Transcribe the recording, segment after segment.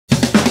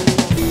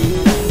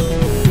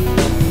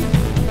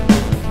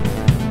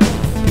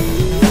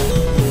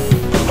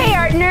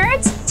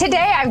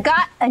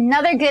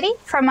Another goodie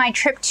from my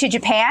trip to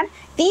Japan.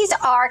 These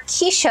are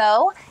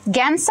Kissho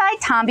Gansai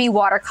Tambi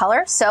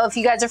watercolor. So if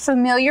you guys are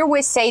familiar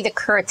with, say, the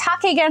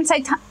Kuretake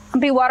Gansai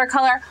Tambi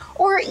watercolor,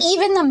 or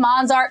even the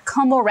MozArt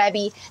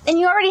Komorebi, then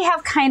you already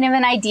have kind of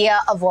an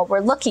idea of what we're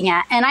looking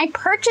at. And I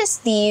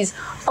purchased these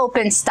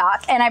open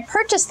stock, and I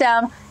purchased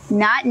them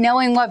not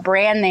knowing what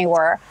brand they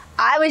were.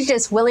 I was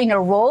just willing to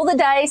roll the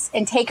dice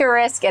and take a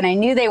risk, and I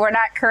knew they were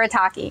not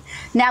Kuretake.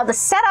 Now, the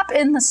setup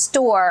in the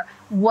store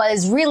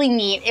was really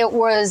neat. It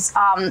was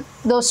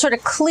those sort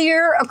of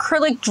clear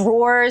acrylic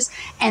drawers,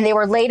 and they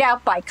were laid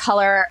out by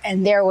color,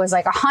 and there was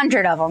like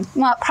 100 of them.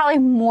 Well, probably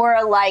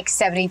more like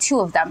 72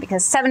 of them,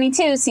 because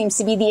 72 seems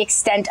to be the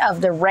extent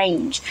of the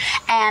range.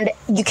 And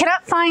you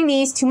cannot find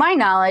these, to my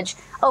knowledge,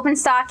 open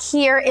stock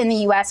here in the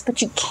US,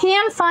 but you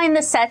can find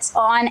the sets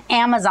on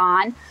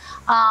Amazon.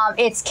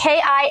 It's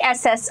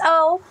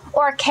Kisso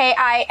or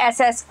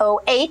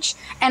Kissoh,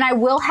 and I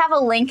will have a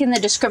link in the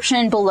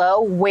description below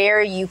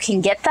where you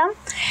can get them.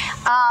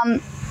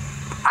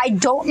 I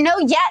don't know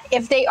yet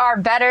if they are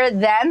better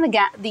than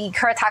the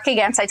Kuretake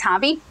Gansai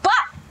Tambi, but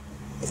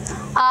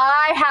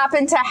I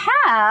happen to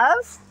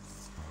have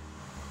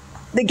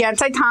the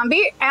Gansai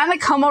Tambi and the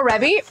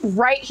Komorebi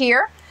right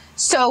here,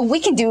 so we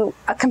can do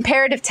a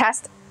comparative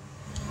test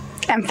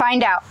and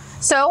find out.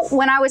 So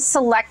when I was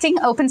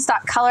selecting open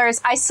stock colors,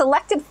 I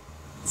selected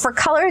for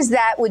colors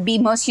that would be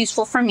most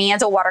useful for me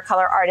as a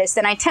watercolor artist.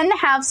 And I tend to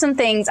have some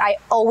things I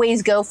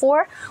always go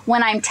for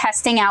when I'm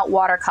testing out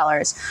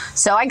watercolors.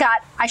 So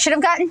I should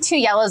have gotten two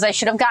yellows. I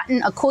should have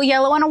gotten a cool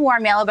yellow and a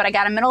warm yellow, but I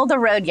got a middle of the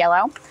road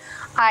yellow.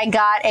 I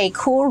got a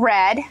cool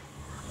red.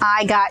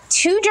 I got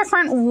two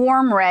different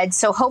warm reds.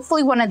 So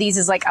hopefully one of these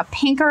is like a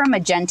pink or a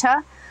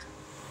magenta.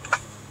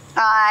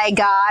 I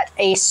got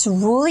a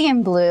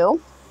cerulean blue.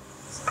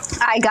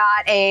 I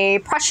got a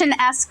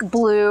Prussian-esque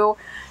blue,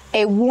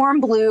 a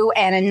warm blue,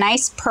 and a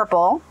nice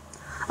purple.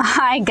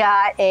 I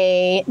got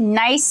a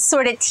nice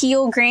sort of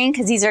teal green,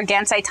 because these are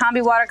Gansai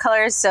Tambi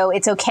watercolors, so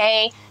it's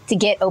okay to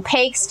get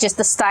opaques. Just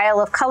the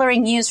style of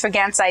coloring used for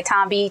Gansai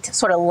Tambi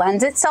sort of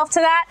lends itself to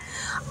that.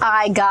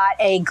 I got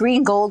a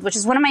green gold, which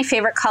is one of my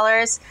favorite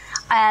colors,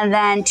 and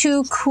then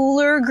two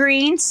cooler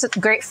greens,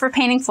 great for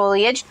painting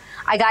foliage.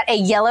 I got a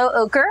yellow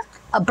ochre,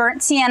 a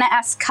burnt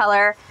sienna-esque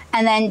color,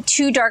 and then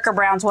two darker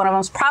browns. One of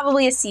them's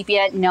probably a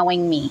sepia,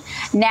 knowing me.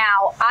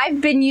 Now, I've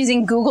been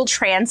using Google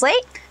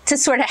Translate to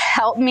sort of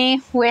help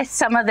me with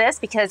some of this,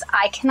 because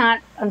I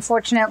cannot,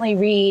 unfortunately,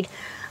 read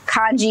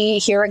kanji,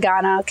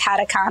 hiragana,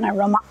 katakana,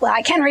 well,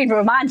 I can read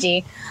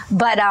romanji,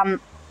 but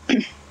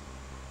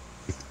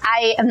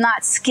I am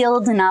not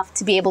skilled enough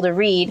to be able to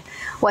read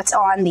what's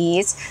on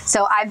these.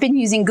 So I've been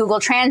using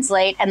Google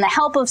Translate and the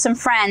help of some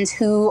friends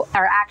who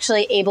are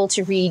actually able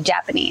to read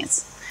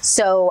Japanese.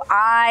 So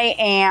I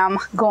am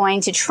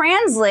going to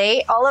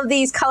translate all of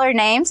these color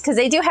names, because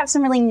they do have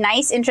some really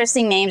nice,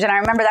 interesting names. And I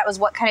remember that was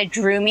what kind of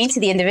drew me to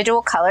the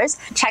individual colors.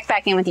 Check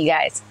back in with you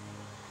guys.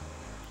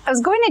 I was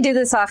going to do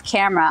this off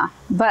camera,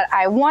 but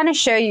I want to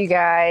show you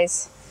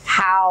guys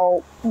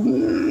how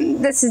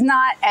this is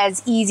not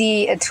as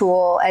easy a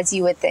tool as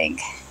you would think.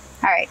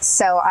 All right,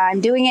 so I'm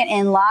doing it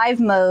in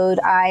live mode.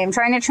 I am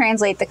trying to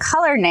translate the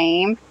color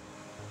name.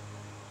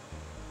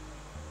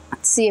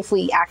 Let's see if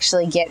we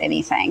actually get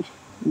anything.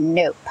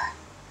 Nope.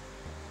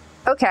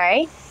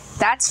 Okay,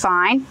 that's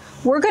fine.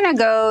 We're gonna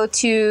go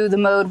to the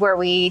mode where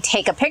we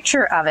take a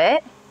picture of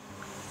it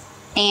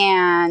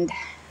and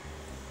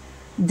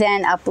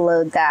then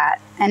upload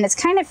that. And it's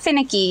kind of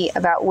finicky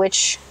about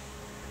which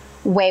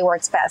way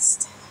works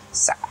best.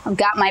 So I've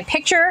got my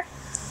picture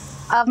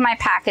of my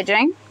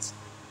packaging.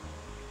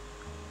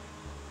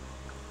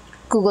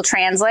 Google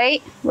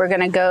Translate. We're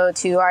gonna go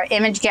to our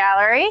image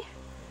gallery.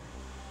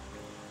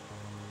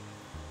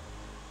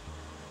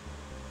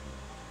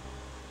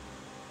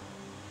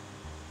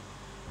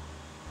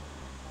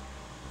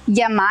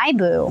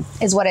 Yamaibu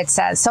is what it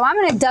says. So I'm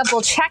going to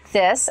double check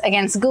this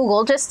against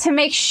Google just to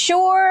make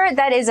sure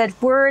that is a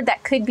word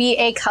that could be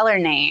a color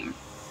name.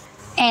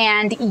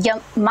 And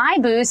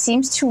Yamaibu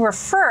seems to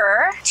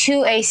refer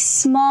to a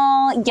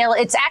small yellow,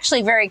 it's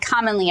actually very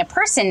commonly a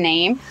person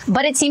name,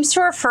 but it seems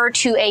to refer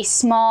to a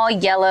small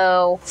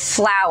yellow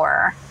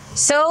flower.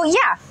 So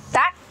yeah,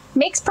 that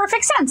makes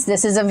perfect sense.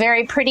 This is a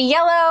very pretty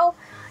yellow.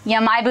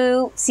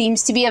 Yamaibu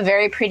seems to be a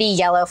very pretty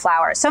yellow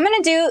flower. So I'm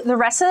going to do the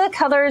rest of the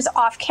colors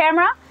off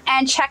camera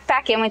and check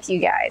back in with you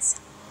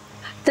guys.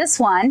 This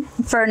one,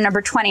 for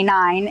number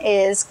 29,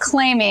 is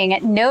claiming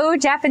no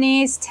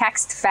Japanese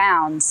text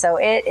found. So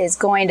it is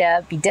going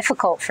to be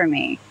difficult for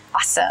me.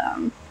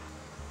 Awesome.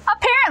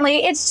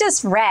 Apparently, it's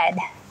just red.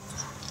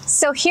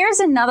 So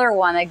here's another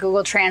one that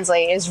Google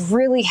Translate is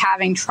really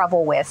having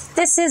trouble with.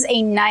 This is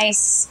a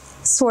nice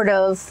sort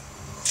of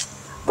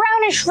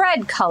brownish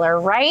red color,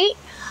 right?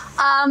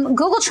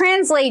 Google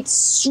Translate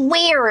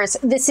swears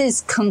this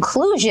is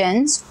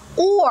conclusions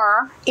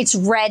or it's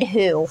red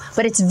who,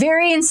 but it's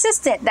very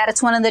insistent that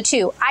it's one of the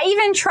two. I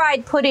even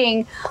tried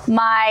putting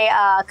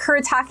my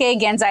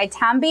Kuretake Gansai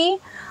Tambi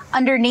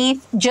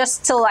underneath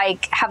just to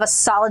like have a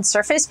solid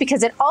surface,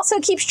 because it also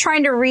keeps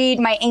trying to read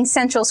my Ink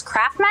Centrals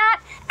craft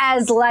mat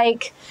as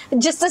like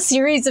just a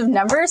series of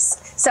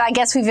numbers. So I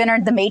guess we've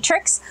entered the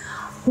matrix.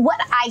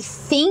 What I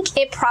think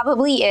it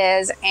probably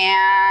is,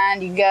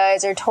 and you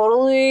guys are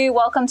totally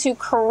welcome to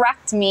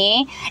correct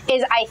me,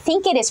 is I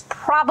think it is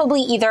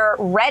probably either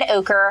red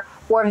ochre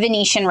or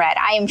Venetian red.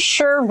 I am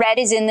sure red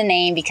is in the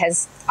name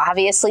because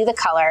obviously the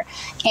color,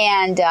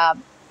 and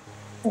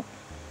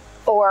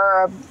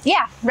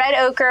red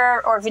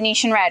ochre or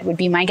Venetian red would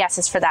be my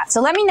guesses for that.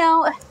 So let me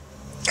know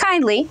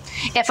kindly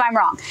if I'm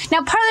wrong.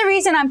 Now, part of the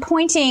reason I'm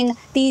pointing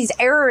these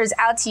errors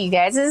out to you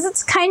guys is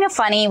it's kind of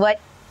funny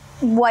what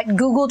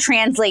Google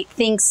Translate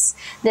thinks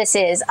this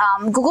is.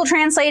 Google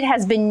Translate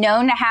has been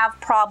known to have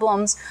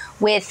problems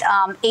with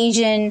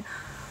Asian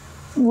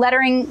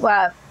lettering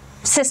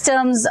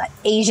systems,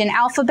 Asian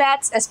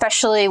alphabets,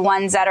 especially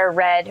ones that are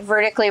read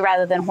vertically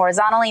rather than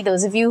horizontally.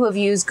 Those of you who have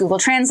used Google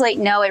Translate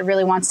know it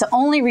really wants to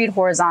only read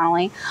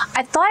horizontally.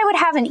 I thought I would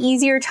have an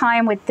easier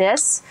time with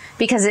this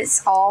because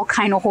it's all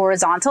kind of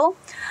horizontal.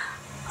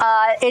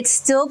 It's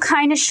still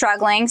kind of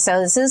struggling, so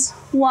this is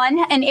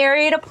an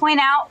area to point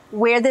out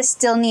where this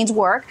still needs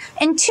work.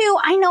 And two,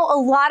 I know a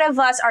lot of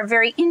us are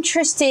very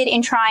interested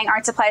in trying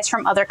art supplies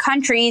from other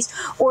countries,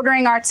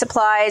 ordering art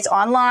supplies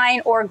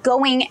online, or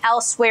going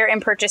elsewhere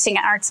and purchasing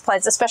art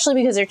supplies, especially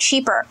because they're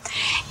cheaper.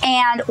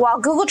 And while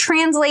Google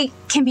Translate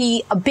can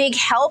be a big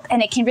help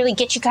and it can really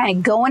get you kind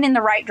of going in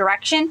the right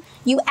direction,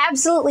 you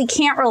absolutely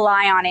can't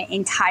rely on it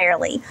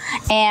entirely.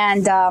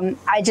 And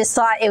I just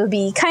thought it would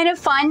be kind of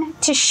fun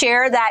to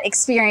share that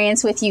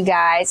experience with you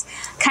guys,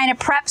 kind of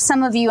prep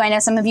some of you. I know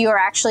some of you are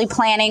actually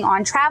planning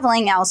on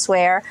traveling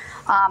elsewhere,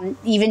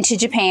 even to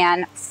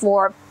Japan,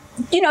 for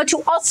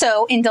to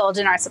also indulge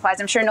in art supplies.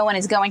 I'm sure no one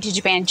is going to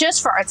Japan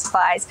just for art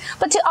supplies,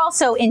 but to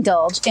also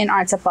indulge in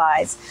art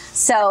supplies.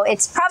 So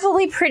it's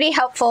probably pretty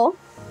helpful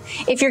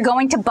if you're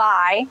going to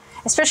buy,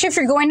 especially if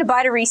you're going to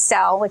buy to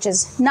resell, which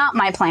is not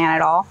my plan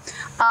at all.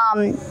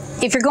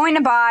 If you're going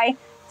to buy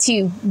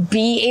to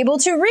be able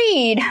to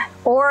read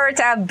or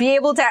to be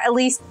able to at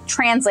least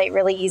translate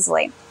really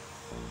easily.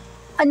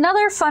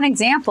 Another fun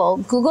example,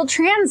 Google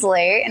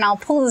Translate, and I'll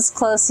pull this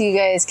close so you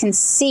guys can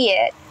see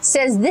it,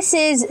 says this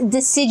is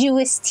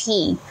deciduous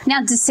tea.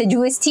 Now,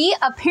 deciduous tea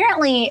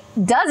apparently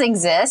does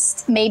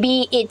exist.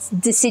 Maybe it's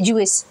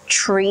deciduous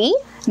tree.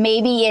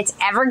 Maybe it's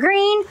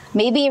evergreen.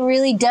 Maybe it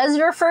really does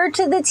refer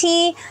to the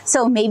tea.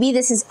 So maybe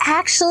this is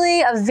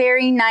actually a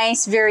very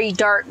nice, very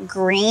dark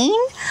green.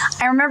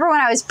 I remember when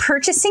I was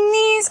purchasing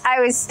these,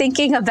 I was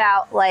thinking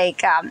about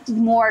like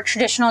more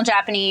traditional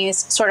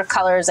Japanese sort of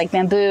colors like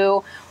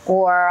bamboo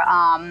or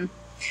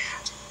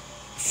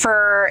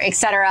fur,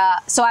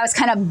 etc. So I was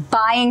kind of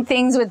buying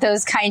things with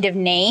those kind of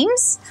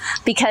names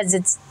because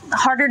it's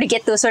harder to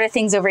get those sort of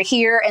things over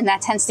here, and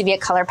that tends to be a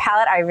color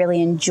palette I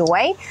really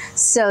enjoy.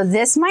 So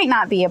this might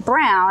not be a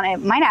brown,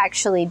 it might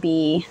actually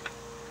be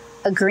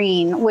a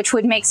green, which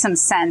would make some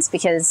sense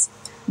because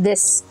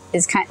this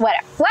is kind of,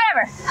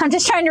 whatever. I'm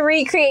just trying to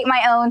recreate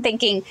my own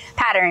thinking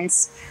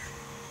patterns.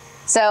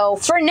 So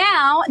for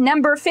now,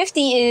 number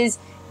 50 is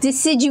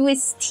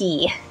deciduous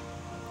tea.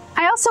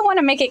 I also want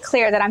to make it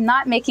clear that I'm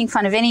not making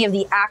fun of any of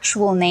the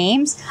actual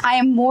names. I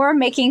am more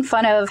making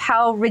fun of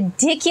how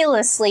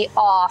ridiculously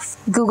off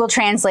Google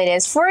Translate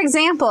is. For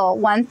example,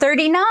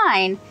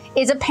 139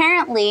 is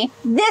apparently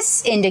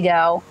this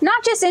indigo,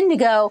 not just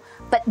indigo,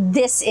 but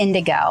this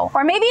indigo.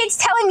 Or maybe it's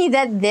telling me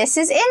that this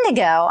is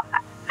indigo.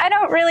 I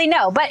don't really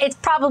know, but it's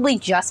probably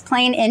just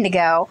plain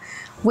indigo,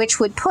 which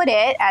would put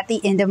it at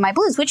the end of my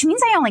blues, which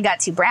means I only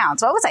got 2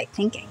 browns. What was I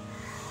thinking?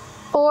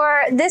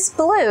 Or this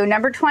blue,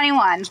 number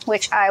 21,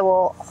 which I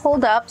will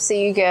hold up so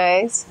you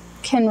guys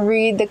can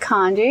read the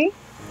kanji,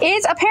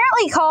 is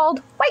apparently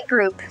called white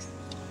group.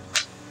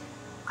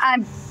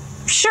 I'm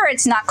sure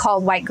it's not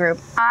called white group.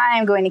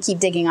 I'm going to keep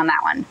digging on that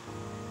one.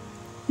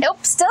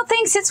 Nope, still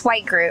thinks it's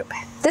white group.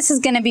 This is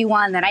going to be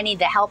one that I need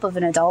the help of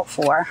an adult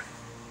for.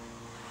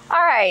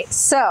 All right,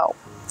 so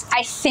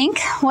I think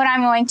what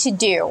I'm going to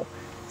do,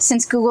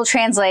 since Google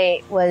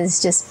Translate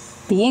was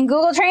just being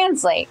Google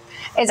Translate,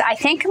 is I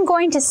think I'm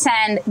going to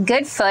send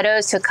good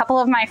photos to a couple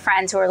of my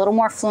friends who are a little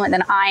more fluent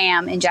than I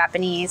am in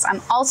Japanese.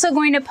 I'm also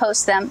going to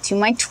post them to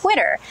my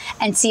Twitter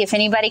and see if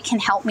anybody can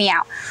help me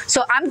out.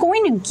 So I'm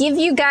going to give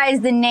you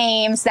guys the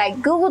names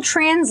that Google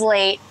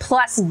Translate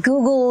plus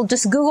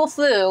Google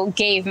Flu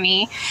gave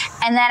me.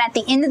 And then at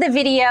the end of the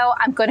video,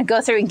 I'm going to go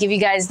through and give you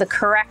guys the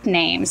correct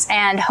names.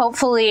 And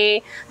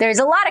hopefully there's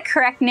a lot of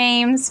correct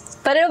names,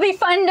 but it'll be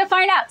fun to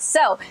find out.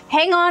 So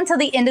hang on till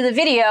the end of the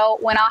video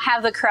when I'll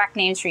have the correct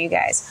names for you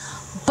guys.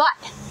 But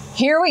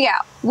here we go.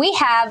 We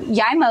have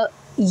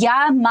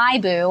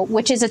Yamaibu,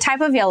 which is a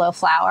type of yellow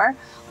flower,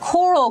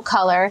 coral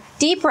color,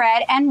 deep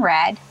red and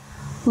red,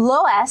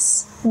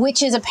 Loess,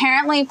 which is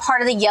apparently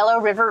part of the Yellow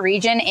River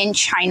region in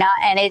China,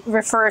 and it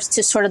refers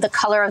to sort of the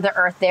color of the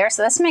earth there,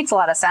 so this makes a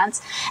lot of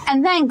sense.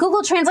 And then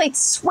Google Translate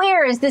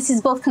swears this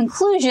is both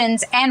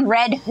conclusions and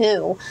red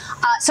who,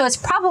 so it's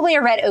probably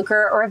a red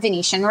ochre or a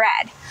Venetian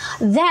red.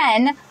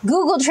 Then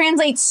Google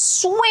Translate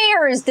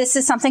swears this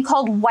is something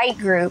called white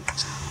group,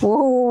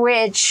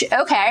 which,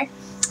 okay,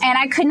 and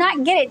I could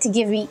not get it to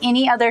give me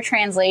any other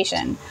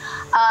translation.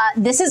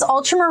 This is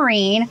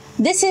ultramarine.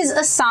 This is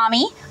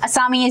Asami.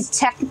 Asami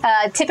is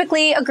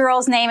typically a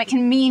girl's name. It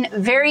can mean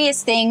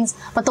various things,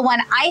 but the one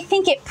I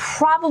think it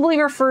probably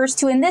refers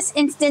to in this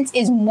instance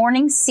is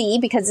Morning Sea,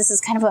 because this is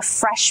kind of a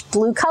fresh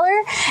blue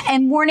color,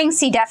 and Morning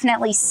Sea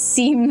definitely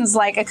seems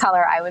like a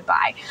color I would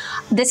buy.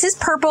 This is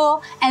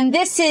purple, and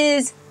this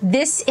is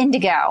this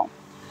indigo.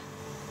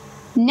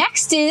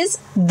 Next is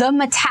the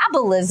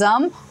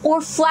Metabolism, or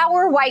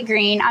flower white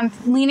green. I'm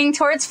leaning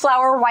towards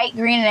flower white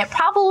green, and it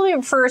probably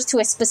refers to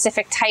a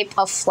specific type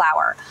of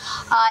flower.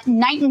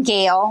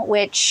 Nightingale,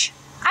 which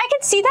I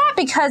could see that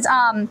because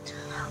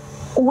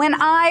when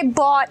I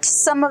bought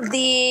some of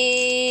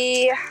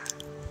the,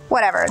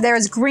 whatever, there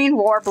was Green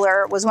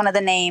Warbler was one of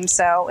the names,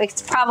 so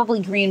it's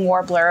probably Green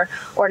Warbler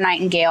or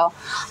Nightingale.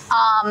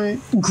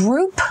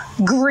 Group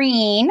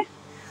Green.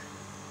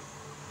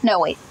 No,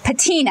 wait,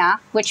 patina,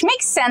 which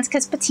makes sense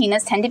because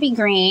patinas tend to be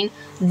green,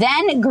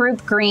 then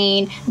group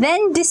green,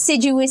 then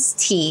deciduous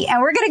tea.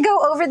 And we're gonna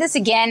go over this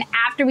again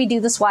after we do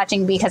the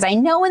swatching, because I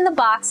know in the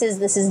boxes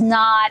this is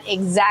not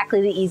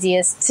exactly the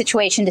easiest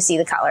situation to see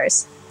the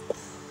colors.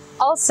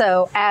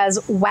 Also, as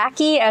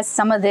wacky as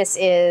some of this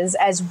is,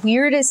 as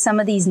weird as some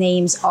of these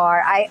names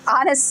are, I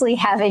honestly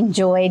have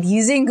enjoyed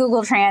using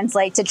Google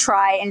Translate to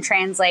try and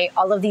translate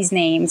all of these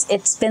names.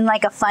 It's been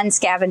like a fun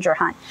scavenger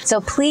hunt. So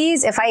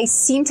please, if I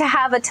seem to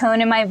have a tone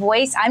in my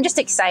voice, I'm just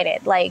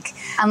excited. Like,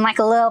 I'm like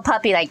a little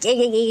puppy, like, yeah,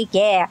 yeah, yeah,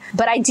 yeah.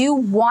 But I do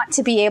want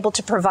to be able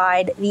to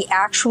provide the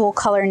actual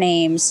color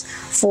names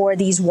for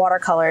these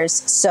watercolors.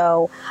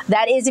 So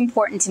that is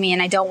important to me,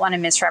 and I don't want to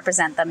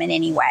misrepresent them in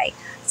any way.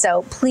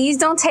 So please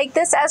don't take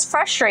this as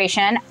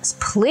frustration.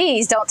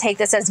 Please don't take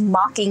this as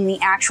mocking the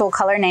actual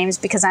color names,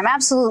 because I'm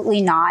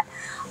absolutely not.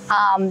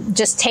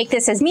 Just take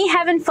this as me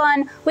having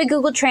fun with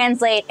Google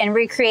Translate and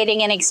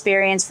recreating an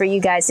experience for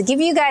you guys to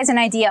give you guys an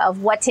idea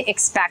of what to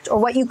expect, or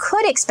what you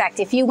could expect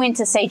if you went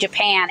to, say,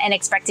 Japan and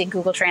expected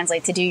Google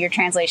Translate to do your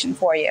translation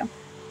for you.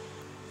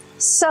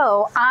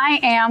 So I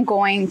am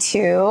going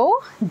to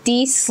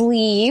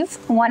de-sleeve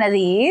one of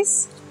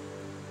these.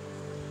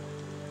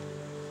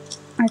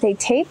 Are they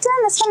taped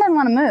in? This one doesn't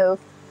want to move.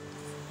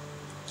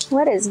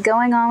 What is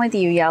going on with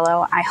you,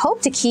 yellow? I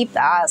hope to keep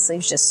the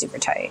sleeves just super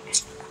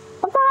tight.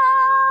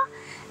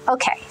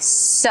 Okay,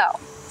 so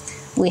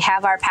we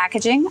have our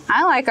packaging.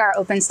 I like our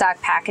open stock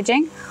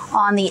packaging.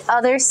 On the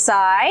other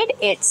side,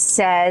 it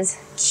says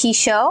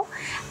Kissho,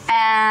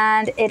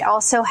 and it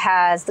also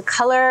has the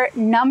color,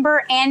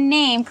 number, and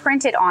name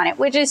printed on it,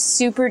 which is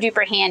super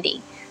duper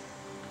handy.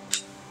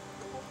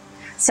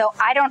 So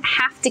I don't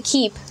have to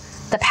keep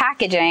the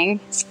packaging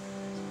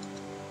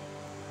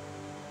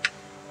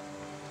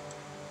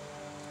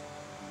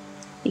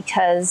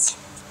because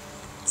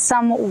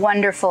some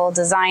wonderful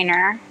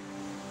designer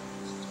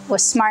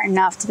was smart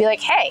enough to be like,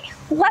 hey,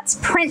 let's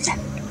print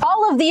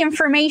all of the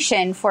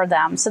information for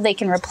them so they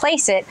can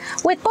replace it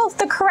with both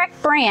the correct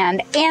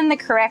brand and the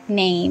correct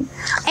name.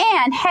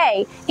 And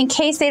hey, in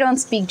case they don't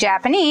speak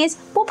Japanese,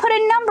 we'll put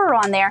a number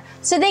on there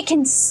so they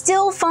can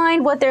still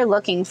find what they're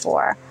looking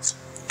for.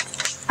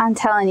 I'm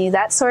telling you,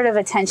 that sort of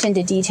attention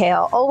to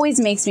detail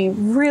always makes me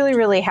really,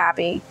 really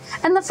happy.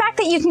 And the fact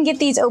that you can get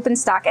these open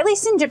stock, at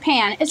least in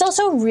Japan, is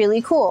also really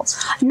cool.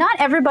 Not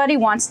everybody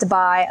wants to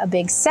buy a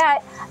big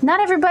set. Not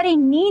everybody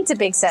needs a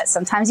big set.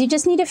 Sometimes you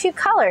just need a few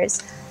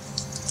colors.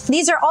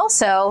 These are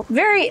also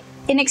very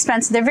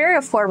inexpensive. They're very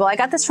affordable. I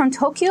got this from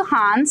Tokyu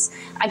Hands.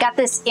 I got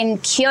this in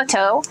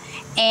Kyoto,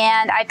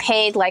 and I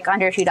paid like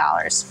under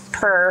 $2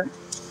 per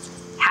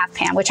half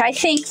pan, which I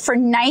think for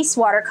nice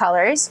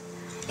watercolors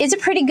is a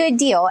pretty good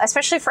deal,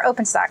 especially for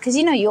open stock, because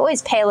you know you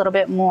always pay a little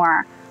bit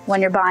more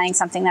when you're buying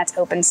something that's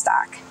open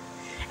stock.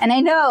 And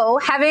I know,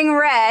 having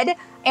read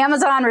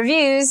Amazon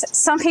reviews,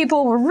 some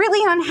people were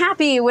really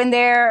unhappy when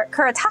their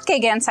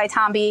Kuretake Gansai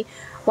Tambi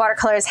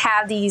watercolors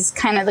have these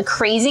kind of the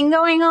crazing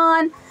going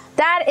on.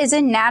 That is a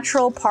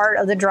natural part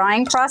of the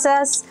drawing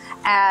process.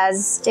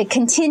 As it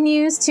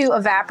continues to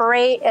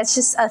evaporate, it's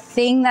just a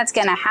thing that's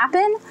gonna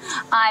happen.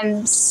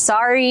 I'm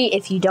sorry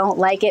if you don't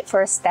like it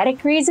for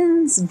aesthetic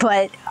reasons,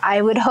 but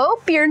I would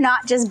hope you're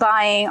not just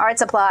buying art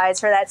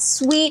supplies for that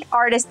sweet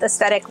artist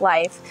aesthetic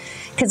life.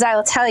 Because I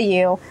will tell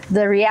you,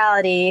 the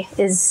reality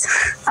is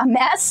a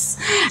mess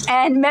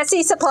and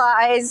messy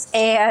supplies,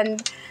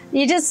 and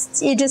you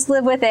just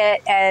live with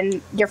it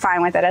and you're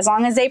fine with it. As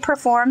long as they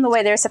perform the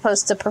way they're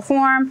supposed to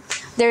perform,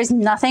 there's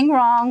nothing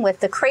wrong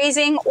with the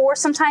crazing or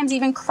sometimes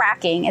even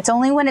cracking. It's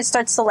only when it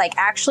starts to like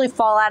actually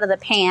fall out of the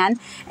pan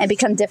and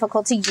become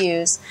difficult to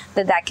use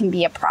that can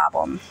be a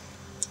problem.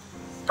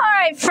 All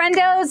right,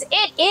 friendos,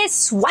 it is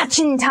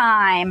swatching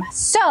time.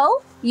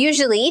 So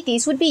usually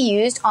these would be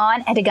used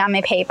on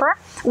origami paper,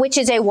 which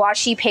is a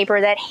washi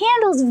paper that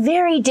handles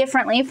very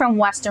differently from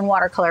Western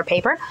watercolor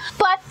paper.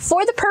 But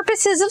for the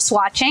purposes of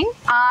swatching,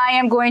 I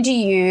am going to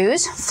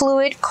use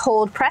fluid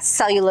cold pressed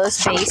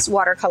cellulose based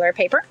watercolor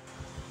paper.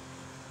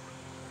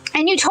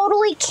 And you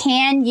totally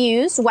can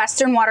use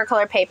Western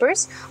watercolor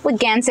papers with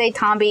Gansai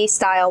Tambi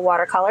style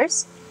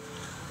watercolors.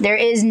 There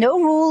is no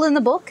rule in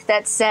the book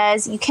that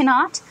says you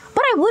cannot,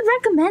 but I would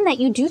recommend that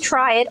you do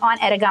try it on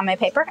origami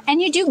paper and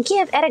you do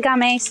give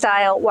origami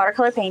style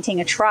watercolor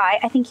painting a try.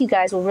 I think you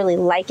guys will really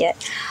like it.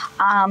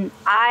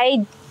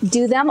 I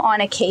do them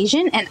on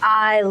occasion and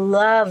I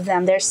love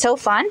them. They're so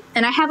fun.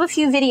 And I have a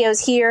few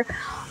videos here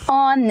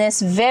on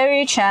this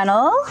very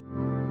channel.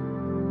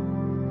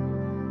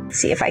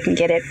 See if I can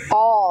get it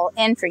all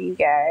in for you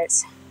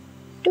guys.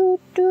 Doot,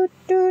 doot,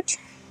 doot.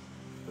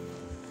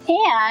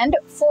 And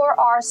for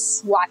our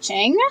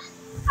swatching,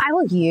 I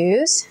will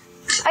use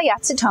a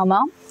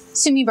Yatsutomo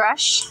Sumi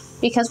brush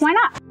because why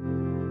not?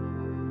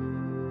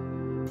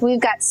 We've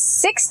got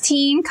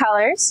 16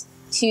 colors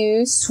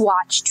to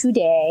swatch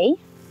today.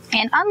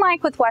 And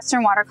unlike with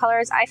Western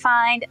watercolors, I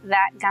find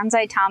that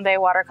Gansai Tambi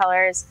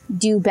watercolors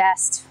do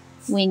best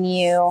when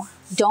you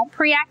don't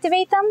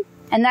pre-activate them.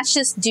 And that's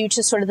just due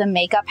to sort of the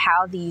makeup,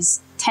 how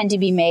these tend to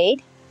be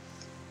made.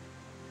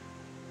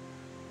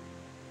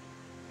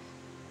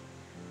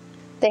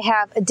 They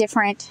have a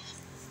different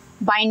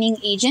binding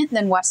agent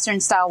than Western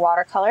style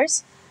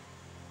watercolors,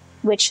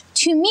 which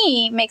to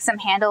me makes them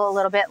handle a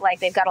little bit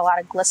like they've got a lot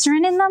of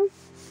glycerin in them.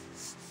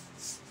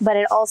 But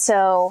it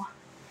also,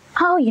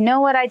 oh, you know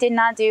what I did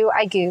not do?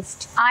 I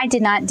goofed. I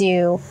did not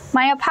do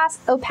my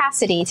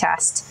opacity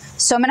test.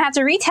 So I'm gonna have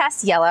to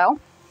retest yellow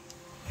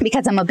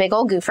because I'm a big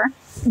old goofer.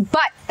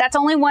 But that's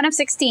only one of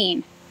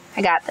 16.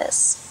 I got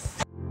this.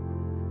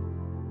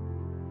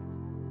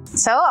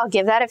 So I'll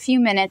give that a few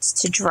minutes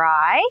to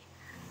dry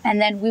and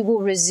then we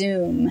will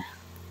resume.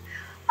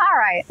 All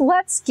right,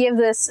 let's give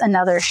this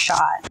another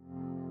shot.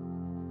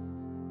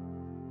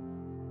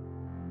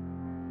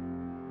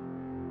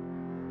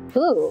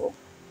 Ooh,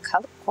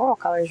 coral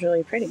color is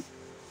really pretty.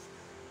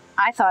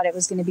 I thought it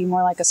was going to be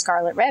more like a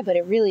scarlet red, but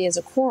it really is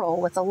a coral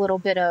with a little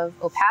bit of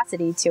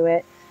opacity to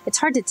it. It's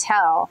hard to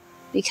tell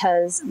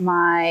because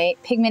my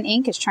pigment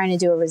ink is trying to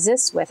do a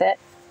resist with it,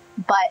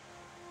 but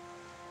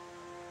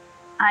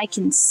I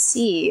can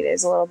see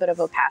there's a little bit of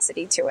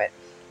opacity to it.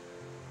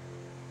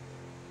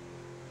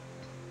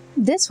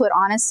 This would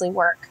honestly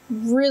work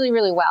really,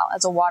 really well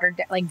as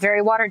a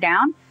very watered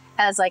down,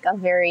 as like a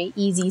very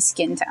easy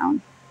skin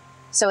tone.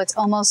 So it's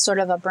almost sort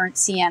of a burnt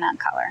sienna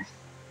color.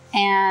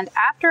 And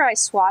after I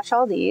swatch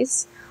all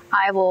these,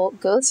 I will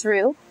go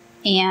through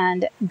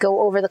and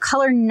go over the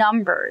color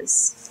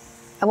numbers.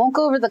 I won't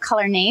go over the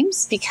color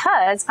names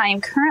because I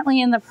am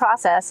currently in the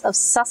process of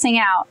sussing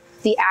out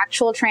the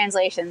actual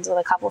translations with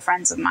a couple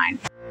friends of mine.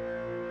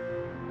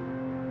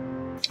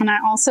 And I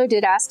also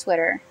did ask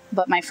Twitter,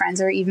 but my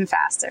friends are even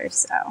faster,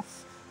 so.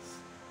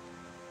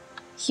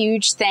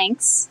 Huge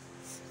thanks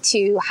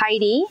to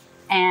Heidi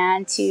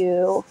and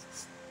to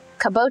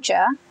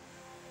Kabocha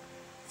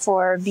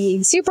for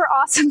being super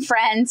awesome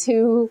friends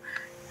who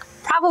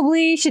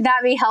probably should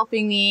not be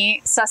helping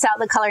me suss out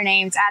the color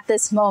names at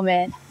this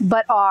moment,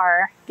 but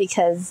are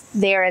because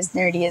they're as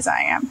nerdy as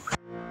I am.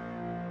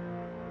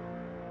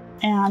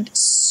 And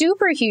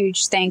super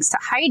huge thanks to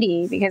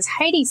Heidi because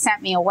Heidi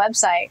sent me a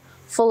website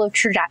full of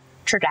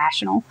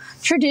traditional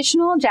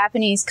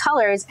Japanese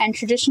colors and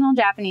traditional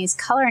Japanese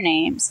color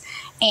names.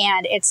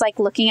 And it's like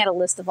looking at a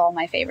list of all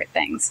my favorite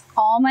things.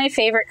 All my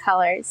favorite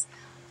colors.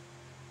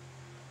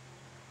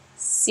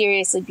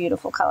 Seriously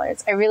beautiful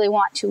colors. I really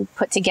want to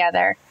put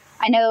together.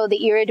 I know the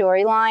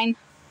Iridori line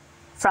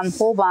from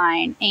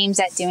Holbein aims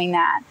at doing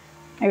that.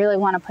 I really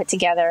want to put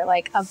together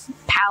like a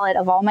palette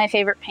of all my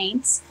favorite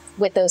paints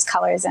with those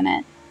colors in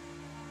it.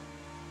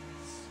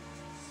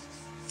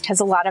 Because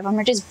a lot of them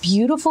are just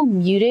beautiful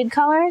muted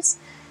colors.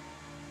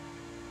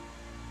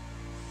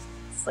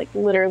 It's like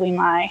literally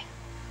my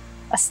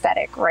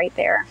aesthetic right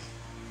there.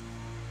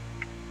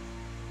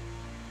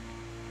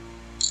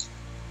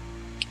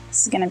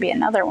 This is going to be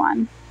another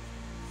one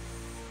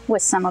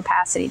with some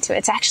opacity to it.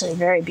 It's actually a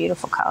very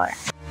beautiful color.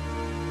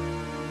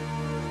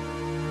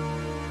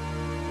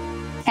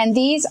 And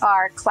these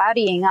are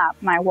cloudying up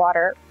my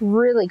water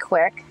really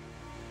quick.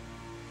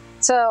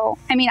 So,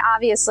 I mean,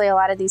 obviously a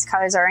lot of these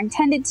colors are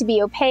intended to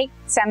be opaque,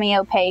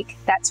 semi-opaque,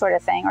 that sort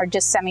of thing, or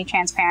just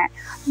semi-transparent.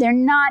 They're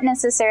not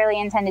necessarily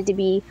intended to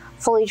be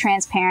fully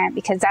transparent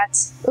because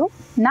that's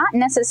not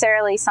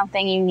necessarily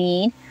something you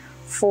need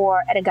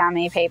for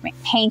origami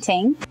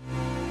painting.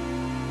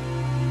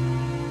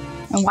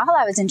 And while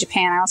I was in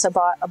Japan, I also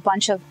bought a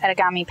bunch of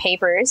origami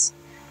papers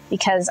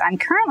because I'm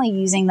currently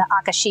using the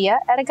Akashia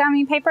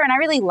origami paper and I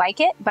really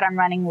like it, but I'm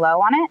running low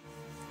on it.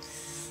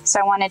 So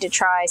I wanted to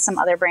try some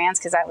other brands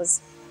because that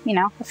was, you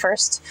know, the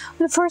first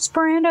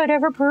brand I'd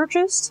ever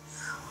purchased.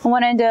 I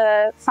wanted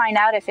to find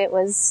out if it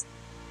was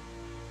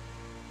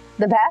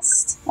the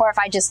best or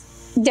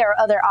if there are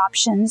other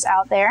options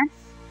out there.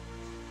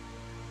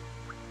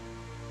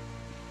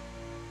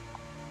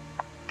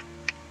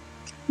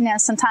 You know,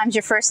 sometimes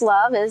your first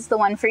love is the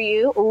one for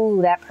you.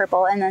 Ooh, that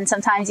purple. And then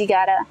sometimes you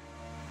gotta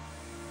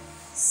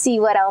see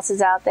what else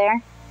is out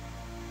there.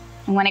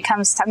 And when it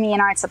comes to me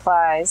and art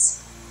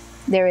supplies,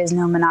 there is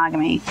no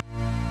monogamy.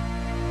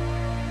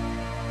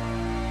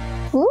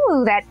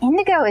 Ooh, that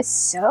indigo is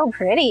so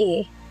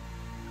pretty.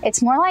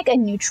 It's more like a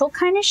neutral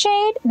kind of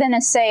shade than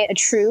say a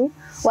true,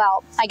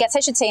 well, I guess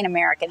I should say an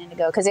American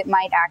indigo, because it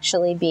might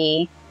actually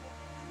be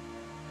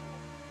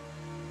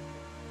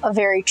a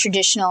very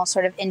traditional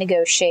sort of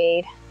indigo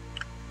shade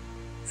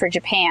for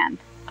Japan.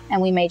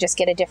 And we may just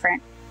get a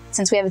different,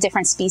 since we have a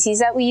different species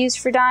that we use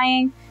for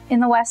dyeing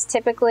in the West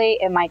typically,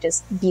 it might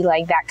just be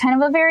like that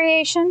kind of a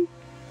variation.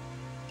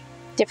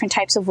 Different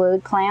types of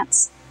woad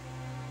plants.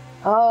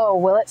 Oh,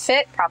 will it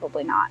fit?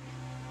 Probably not.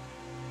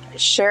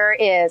 It sure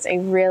is a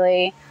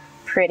really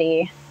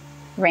pretty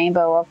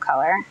rainbow of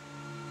color.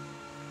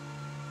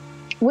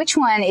 Which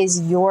one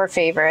is your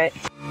favorite?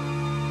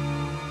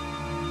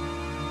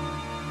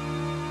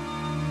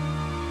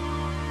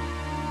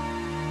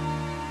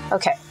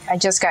 Okay, I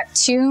just got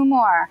 2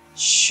 more.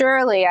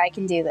 Surely I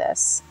can do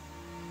this.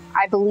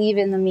 I believe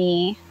in the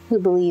me who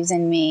believes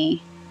in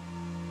me.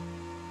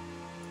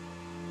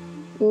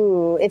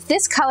 Ooh, if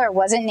this color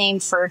wasn't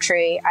named Fir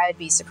Tree, I would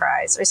be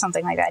surprised, or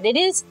something like that. It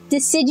is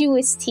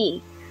deciduous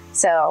tea,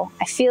 so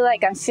I feel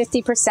like I'm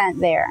 50%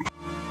 there.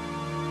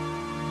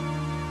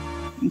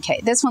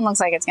 Okay, this one looks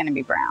like it's gonna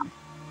be brown,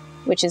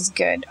 which is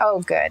good. Oh,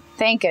 good,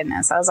 thank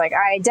goodness. I was like,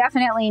 I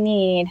definitely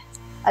need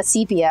a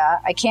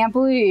sepia. I can't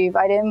believe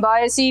I didn't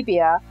buy a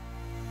sepia.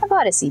 I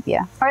bought a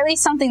sepia, or at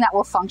least something that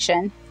will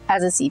function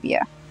as a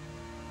sepia.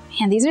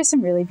 Man, these are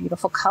some really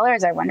beautiful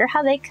colors. I wonder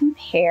how they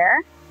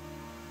compare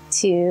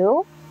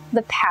to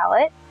the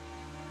palette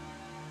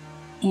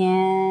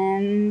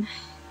in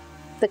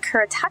the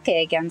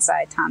Kuretake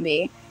Gansai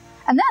Tambi.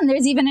 And then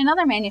there's even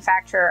another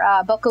manufacturer,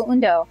 Boko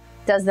Undo,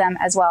 does them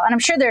as well. And I'm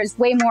sure there's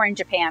way more in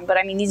Japan, but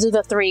I mean, these are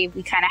the 3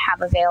 we kind of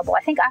have available.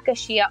 I think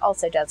Akashiya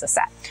also does a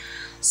set.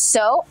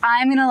 So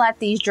I'm gonna let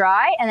these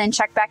dry and then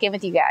check back in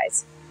with you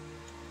guys.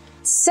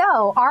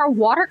 So our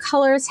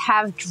watercolors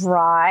have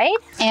dried,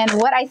 and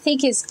what I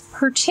think is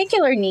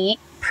particularly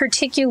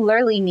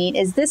neat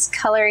is this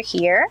color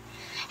here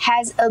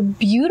has a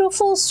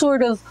beautiful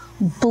sort of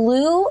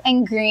blue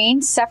and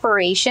green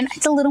separation.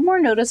 It's a little more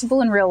noticeable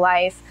in real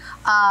life,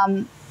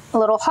 a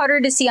little harder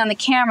to see on the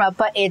camera,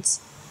 but it's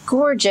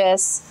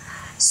gorgeous.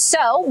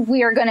 So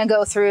we are gonna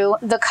go through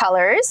the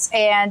colors,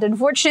 and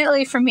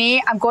unfortunately for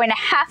me, I'm going to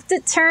have to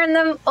turn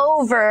them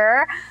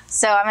over.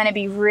 So I'm gonna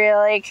be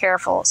really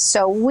careful.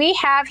 So we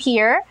have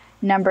here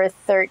number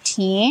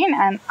 13,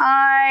 and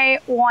I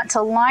want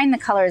to line the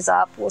colors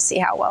up. We'll see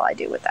how well I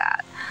do with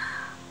that.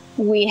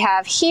 We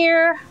have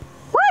here,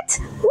 what?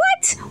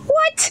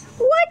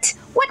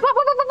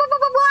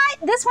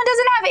 This one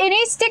doesn't have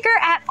any sticker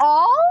at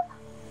all?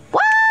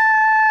 What?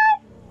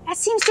 That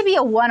seems to be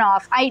a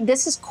one-off.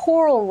 This is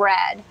coral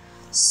red.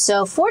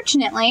 So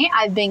fortunately,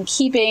 I've been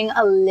keeping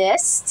a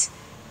list.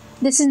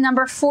 This is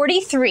number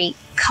 43,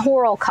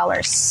 coral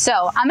colors.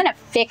 So I'm gonna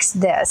fix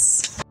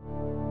this.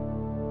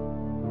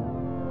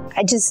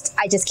 I just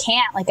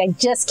can't, like, I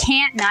just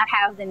can't not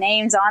have the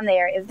names on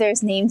there if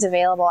there's names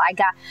available.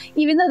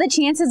 Even though the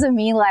chances of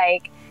me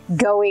like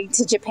going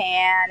to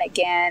Japan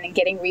again and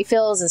getting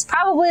refills is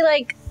probably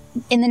like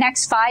in the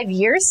next 5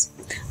 years,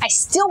 I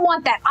still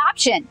want that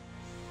option.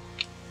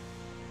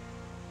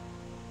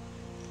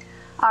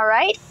 All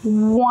right,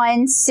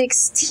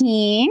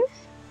 116,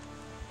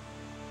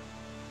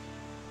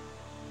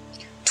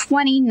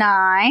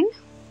 29,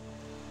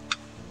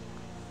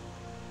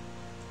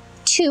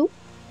 2,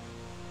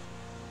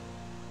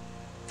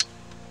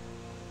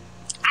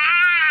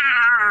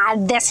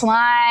 this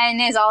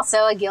one is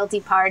also a guilty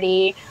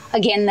party.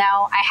 Again, though,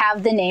 I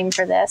have the name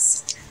for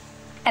this,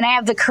 and I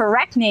have the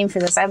correct name for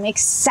this. I'm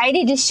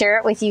excited to share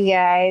it with you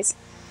guys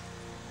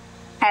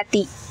at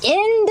the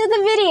end of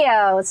the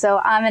video. So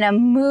I'm gonna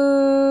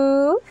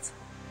move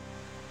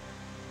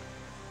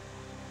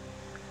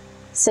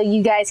so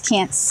you guys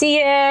can't see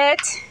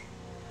it.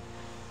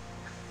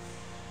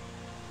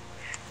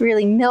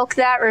 Really milk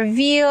that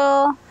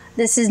reveal.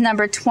 This is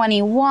number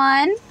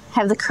 21.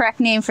 Have the correct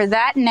name for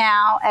that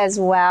now as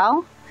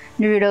well.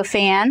 Naruto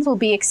fans will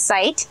be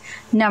excited.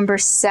 Number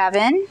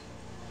 7.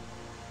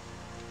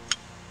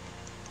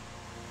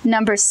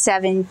 Number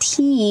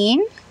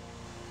 17.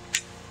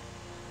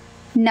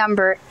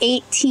 Number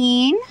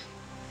 18.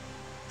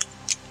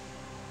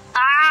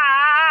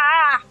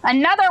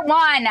 Another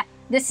one.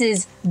 This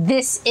is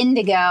this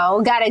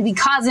indigo. Gotta be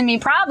causing me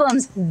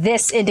problems.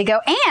 This indigo.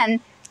 And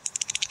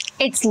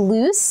it's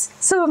loose,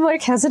 so I'm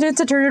like hesitant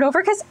to turn it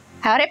over because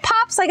out it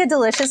pops like a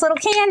delicious little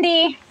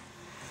candy.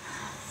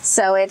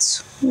 So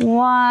it's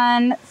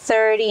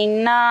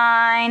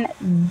 139.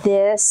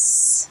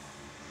 This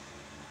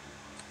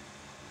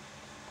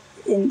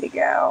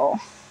indigo.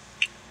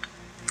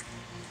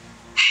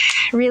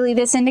 Really,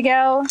 this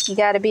indigo? You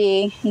gotta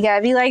be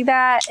like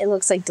that. It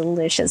looks like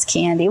delicious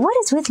candy. What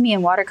is with me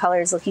in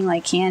watercolors looking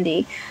like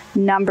candy?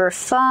 Number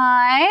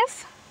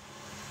 5.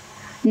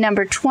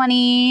 number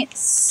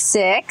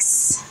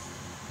 26,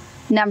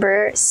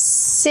 number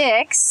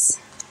 6,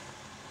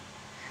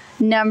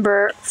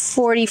 number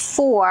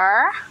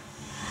 44,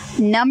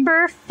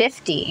 number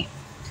 50.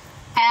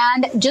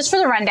 And just for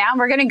the rundown,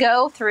 we're gonna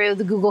go through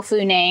the Google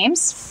Fu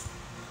names,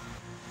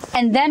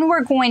 and then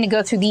we're going to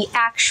go through the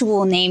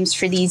actual names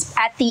for these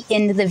at the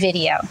end of the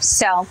video.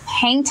 So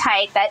hang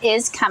tight, that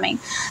is coming.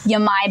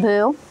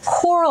 Yamaibu,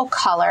 coral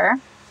color,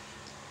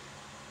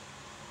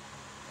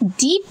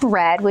 deep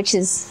red, which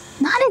is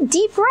not a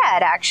deep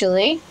red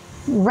actually,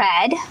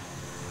 red,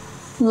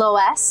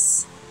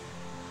 Loess,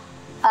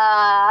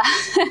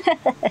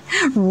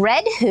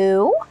 red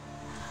Who,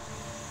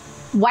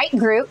 white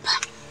group,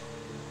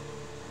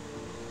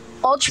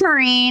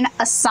 ultramarine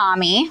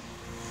Asami,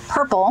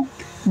 purple,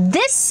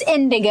 this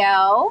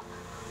indigo,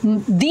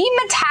 the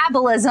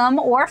metabolism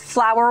or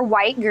flower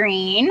white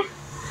green,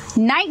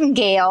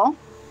 nightingale,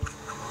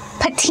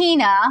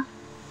 patina,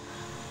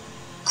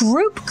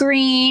 group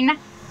green,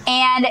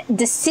 and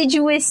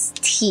deciduous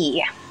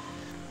tea.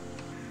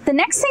 The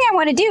next thing I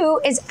want to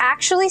do is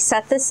actually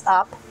set this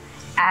up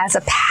as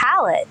a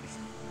palette.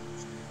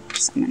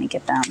 So I'm going to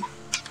get them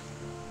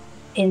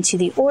into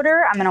the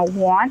order I'm going to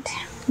want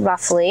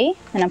roughly.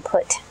 I'm going to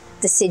put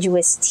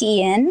deciduous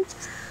tea in,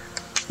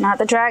 not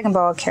the Dragon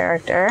Ball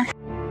character.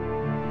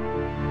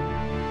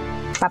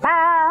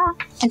 Ba-ba!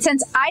 And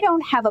since I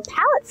don't have a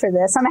palette for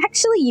this, I'm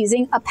actually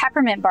using a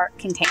peppermint bark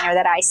container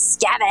that I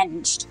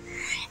scavenged.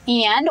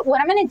 And what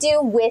I'm going to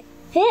do with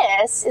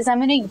this is I'm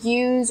going to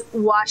use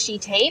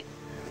washi tape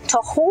to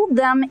hold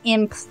them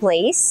in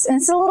place. And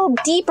it's a little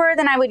deeper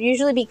than I would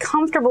usually be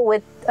comfortable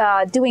with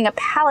doing a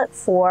palette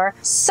for.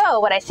 So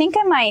what I think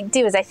I might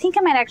do is I think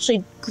I might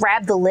actually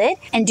grab the lid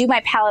and do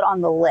my palette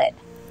on the lid.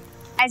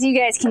 As you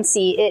guys can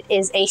see, it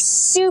is a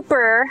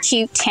super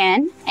cute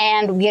tin,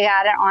 and we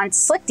got it on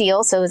Slick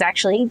Deal, so it was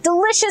actually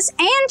delicious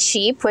and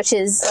cheap, which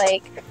is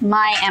like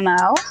my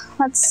MO.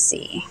 Let's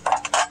see.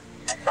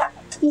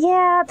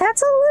 Yeah,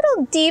 that's a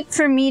little deep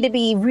for me to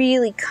be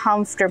really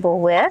comfortable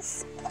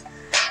with.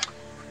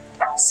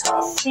 So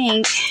I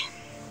think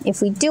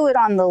if we do it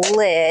on the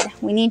lid,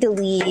 we need to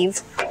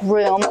leave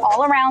room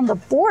all around the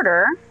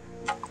border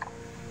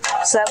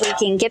so that we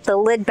can get the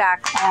lid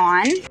back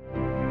on.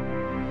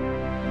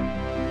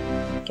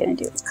 I'm gonna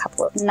do a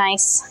couple of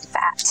nice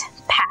fat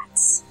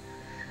pats.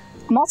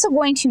 I'm also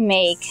going to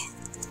make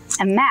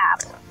a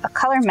map, a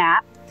color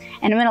map,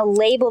 and I'm gonna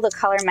label the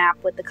color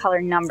map with the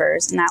color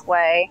numbers, and that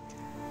way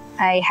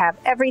I have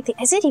everything.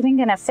 Is it even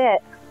gonna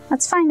fit?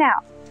 Let's find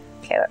out.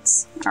 Okay,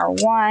 that's our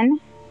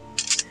one.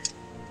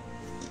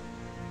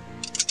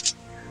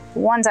 The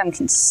ones I'm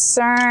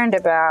concerned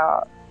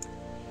about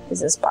is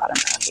this bottom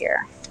row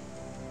here.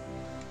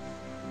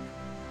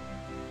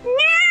 No!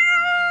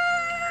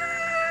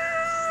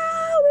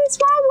 This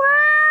won't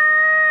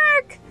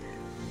work!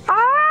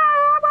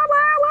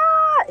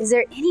 Is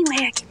there any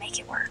way I can make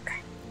it work?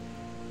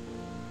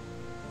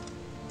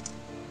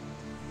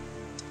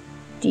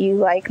 Do you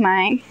like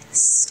my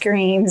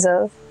screams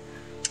of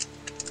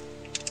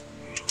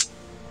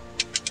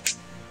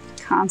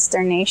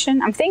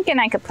consternation? I'm thinking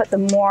I could put the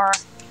more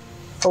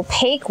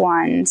opaque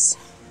ones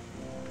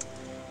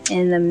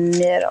in the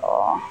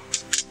middle.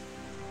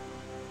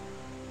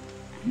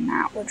 And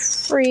that would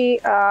free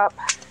up.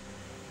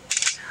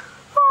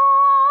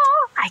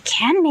 Oh, I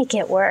can make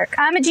it work.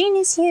 I'm a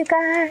genius, you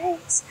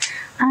guys.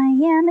 I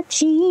am a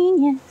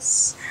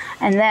genius.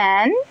 And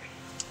then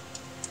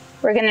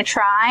we're gonna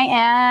try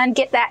and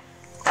get that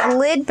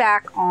lid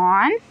back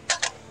on.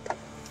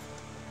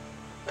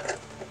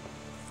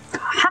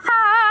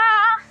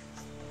 Ha-ha!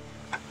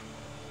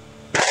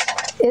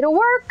 It'll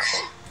work,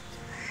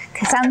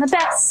 because I'm the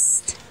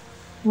best.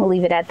 We'll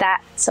leave it at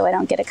that so I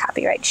don't get a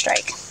copyright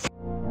strike.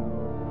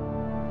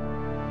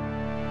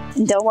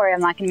 And don't worry,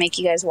 I'm not gonna make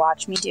you guys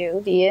watch me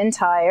do the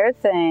entire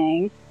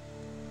thing.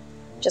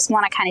 Just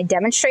wanna kind of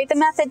demonstrate the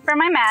method for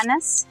my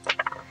madness.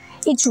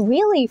 It's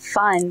really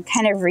fun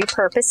kind of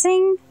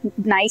repurposing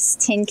nice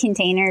tin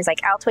containers like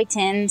Altoid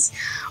tins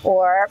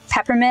or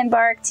peppermint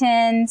bark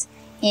tins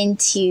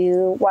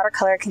into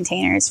watercolor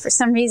containers. For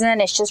some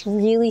reason, it's just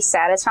really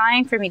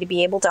satisfying for me to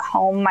be able to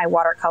home my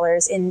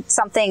watercolors in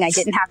something I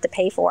didn't have to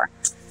pay for.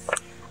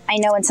 I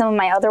know in some of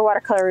my other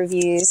watercolor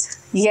reviews,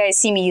 you guys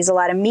see me use a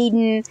lot of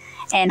Meiden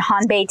and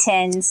Hanbei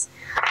tins.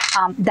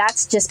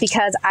 That's just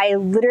because I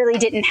literally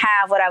didn't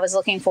have what I was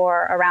looking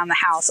for around the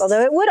house.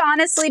 Although it would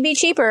honestly be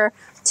cheaper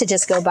to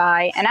just go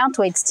buy an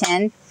Altoids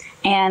tin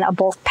and a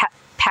bulk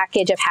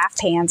package of half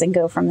pans and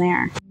go from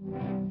there.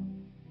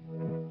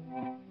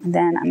 And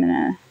then I'm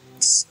gonna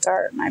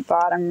start my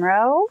bottom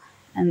row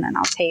and then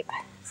I'll tape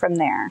from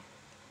there.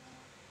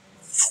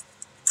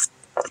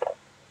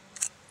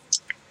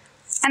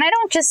 And I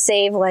don't just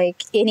save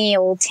like any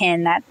old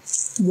tin that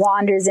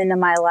wanders into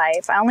my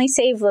life. I only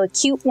save the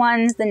cute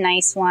ones, the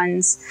nice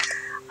ones.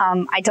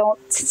 I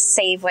don't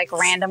save like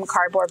random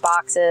cardboard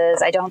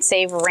boxes. I don't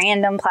save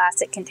random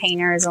plastic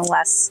containers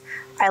unless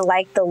I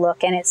like the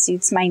look and it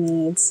suits my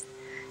needs.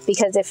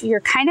 Because if you're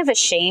kind of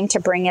ashamed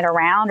to bring it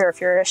around or if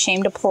you're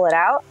ashamed to pull it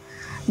out,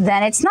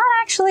 then it's not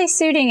actually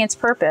suiting its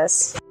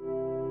purpose.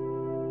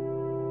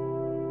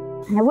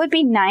 And it would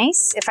be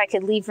nice if I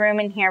could leave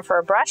room in here for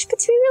a brush, but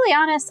to be really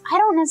honest, I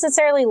don't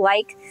necessarily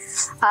like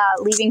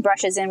leaving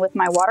brushes in with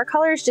my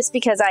watercolors just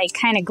because I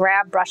kind of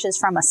grab brushes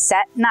from a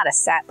set, not a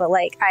set, but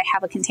like I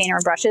have a container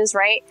of brushes,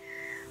 right?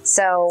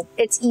 So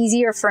it's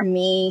easier for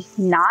me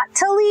not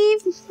to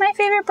leave my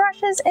favorite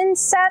brushes in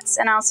sets,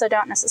 and I also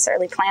don't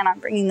necessarily plan on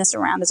bringing this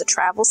around as a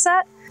travel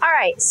set. All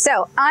right,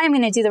 so I'm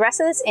gonna do the rest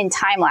of this in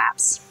time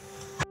lapse.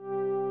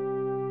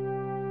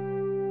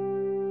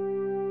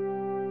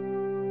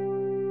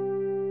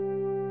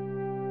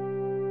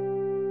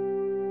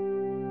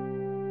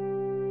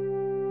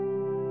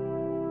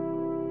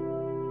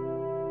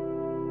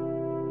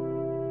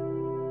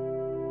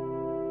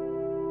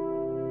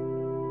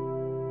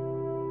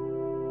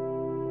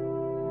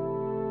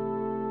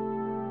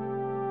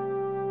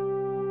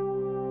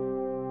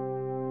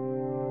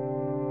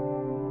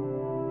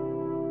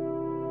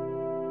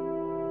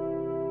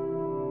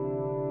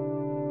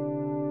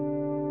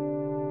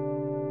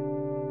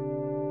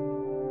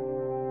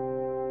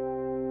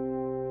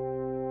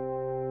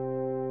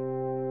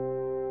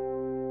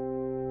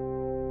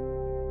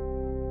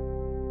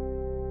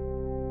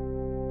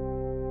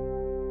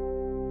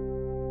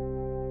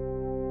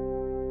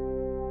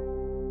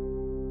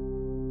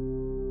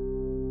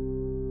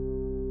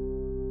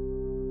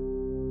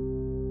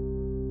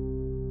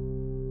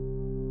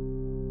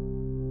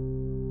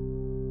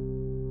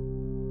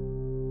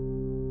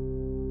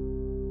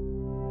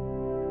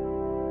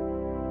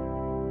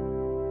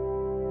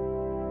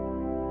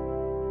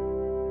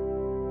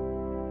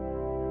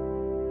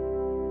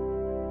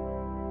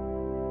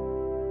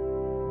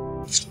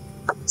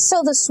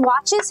 So the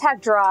swatches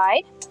have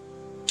dried.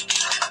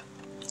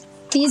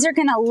 These are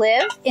gonna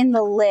live in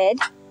the lid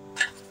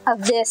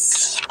of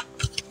this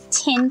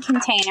tin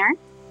container.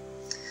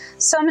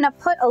 So I'm gonna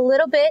put a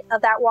little bit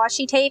of that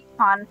washi tape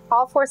on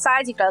all four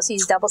sides. You could also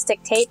use double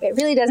stick tape. It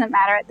really doesn't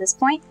matter at this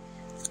point.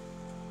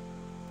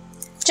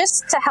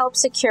 Just to help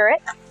secure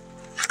it.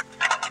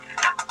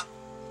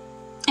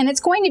 And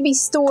it's going to be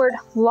stored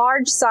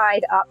large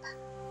side up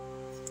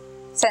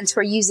since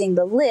we're using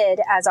the lid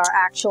as our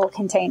actual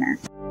container.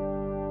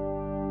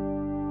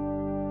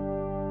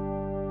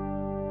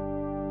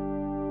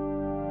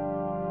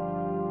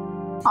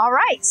 All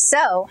right,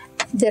 so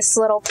this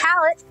little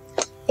palette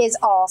is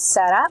all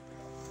set up.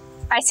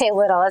 I say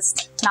little,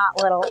 it's not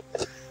little,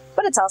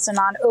 but it's also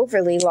not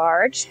overly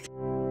large.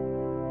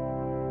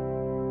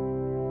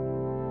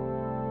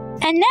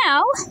 And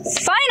now,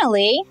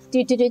 finally,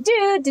 we're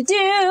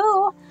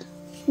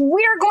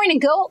going to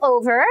go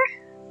over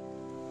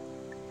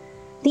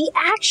the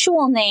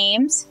actual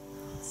names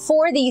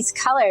for these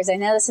colors. I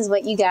know this is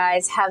what you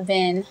guys have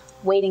been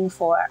waiting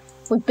for,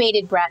 with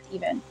bated breath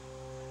even.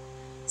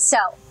 So,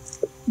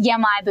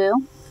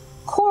 Yamaibu,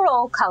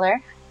 coral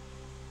color.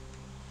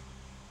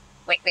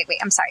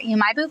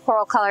 Yamaibu,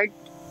 coral color,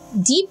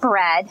 deep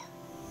red,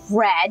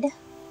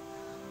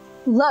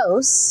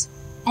 Loess,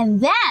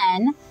 and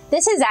then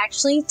this is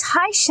actually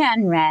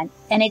Taishan red,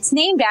 and it's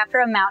named after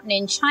a mountain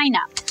in China.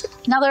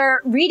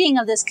 Another reading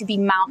of this could be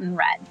mountain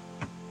red.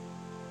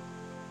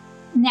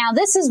 Now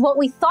this is what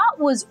we thought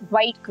was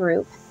white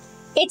group.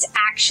 It's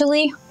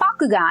actually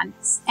Bakugan,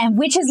 and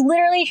which is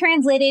literally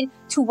translated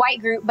to white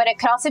group, but it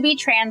could also be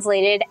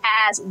translated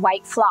as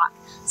white flock.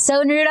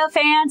 So Naruto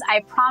fans, I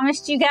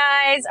promised you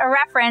guys a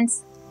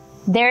reference.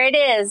 There it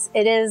is.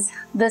 It is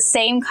the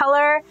same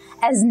color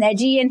as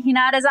Neji and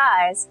Hinata's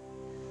eyes.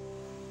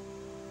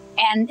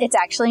 And it's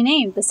actually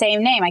named the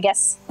same name. I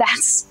guess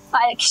that's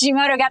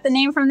Kishimoto got the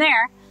name from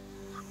there.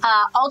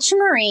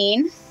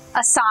 Ultramarine,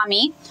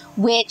 Asami,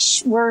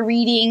 which we're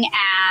reading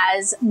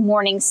as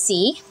Morning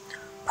Sea.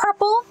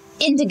 Purple,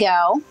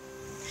 indigo,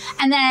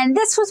 and then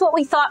this was what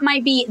we thought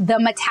might be the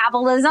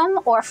metabolism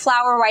or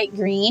flower white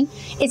green.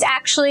 It's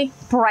actually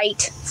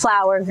bright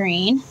flower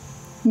green.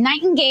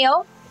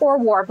 Nightingale or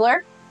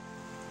warbler,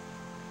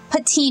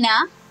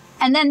 patina,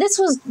 and then this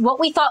was what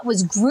we thought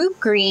was group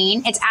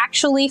green. It's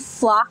actually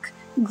flock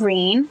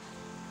green.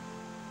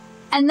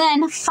 And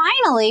then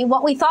finally,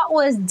 what we thought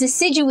was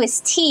deciduous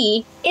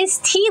tea is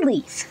tea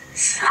leaf.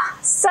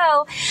 So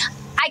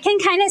I can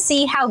kind of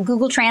see how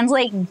Google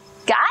Translate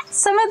got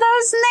some of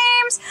those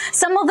names.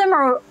 Some of them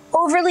are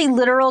overly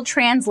literal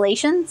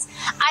translations.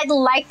 I'd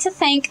like to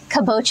thank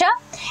Kabocha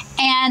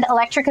and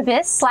Electric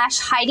Abyss /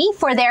 Heidi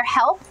for their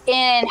help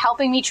in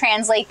helping me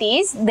translate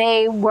these.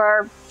 They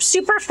were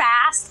super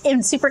fast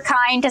and super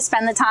kind to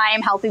spend the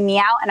time helping me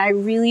out, and I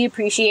really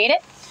appreciate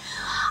it.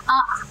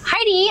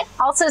 Heidi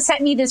also sent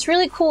me this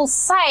really cool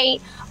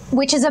site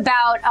which is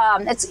about,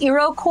 it's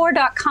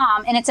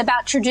irocore.com, and it's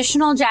about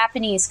traditional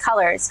Japanese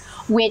colors,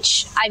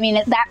 which, I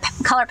mean, that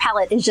color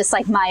palette is just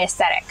like my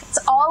aesthetic. It's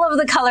all of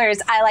the colors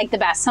I like the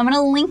best. So I'm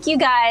gonna link you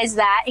guys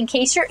that in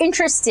case you're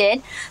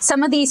interested.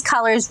 Some of these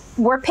colors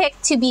were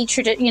picked to be,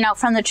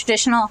 from the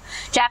traditional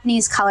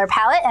Japanese color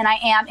palette, and I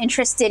am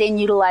interested in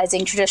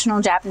utilizing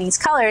traditional Japanese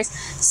colors,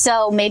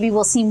 so maybe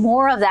we'll see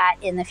more of that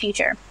in the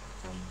future.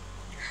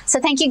 So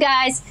thank you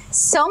guys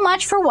so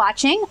much for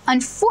watching.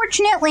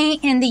 Unfortunately,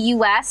 in the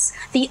US,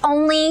 the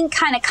only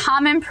kind of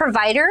common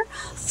provider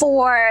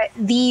for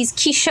these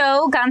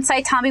Kissho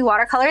Gansai Tambi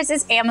watercolors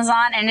is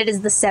Amazon, and it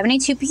is the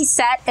 72-piece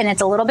set, and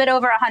it's a little bit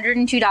over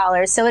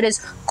 $102. So it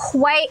is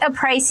quite a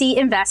pricey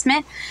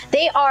investment.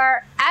 They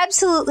are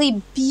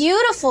absolutely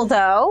beautiful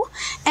though,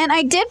 and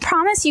I did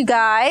promise you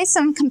guys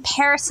some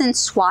comparison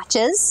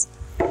swatches.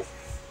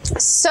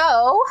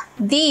 So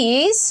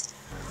these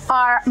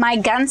are my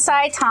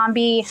Gansai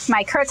Tambi,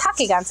 my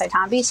Kuretake Gansai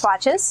Tambi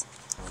swatches.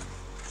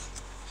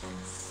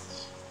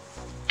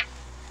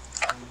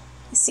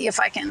 Let's see if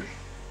I can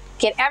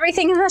get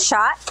everything in the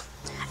shot.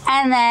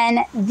 And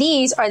then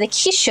these are the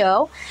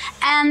Kissho,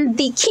 and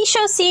the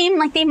Kissho seem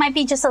like they might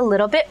be just a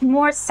little bit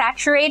more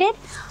saturated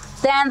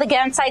than the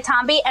Gansai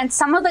Tambi, and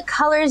some of the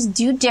colors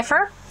do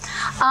differ.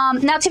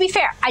 Now, to be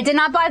fair, I did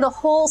not buy the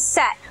whole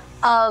set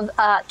of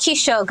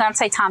Kissho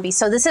Gansai Tambi,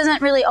 so this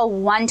isn't really a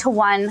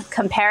one-to-one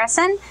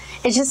comparison.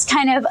 It's just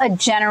kind of a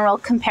general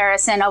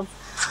comparison of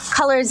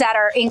colors that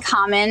are in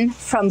common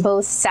from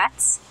both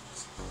sets.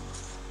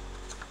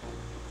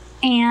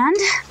 And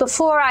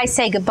before I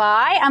say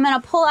goodbye, I'm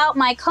going to pull out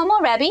my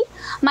Komorebi,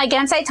 my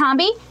Gansai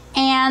Tambi,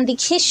 and the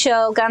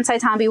Kissho Gansai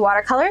Tambi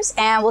watercolors,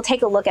 and we'll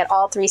take a look at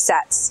all three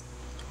sets.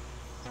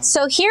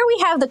 So here we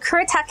have the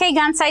Kuretake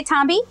Gansai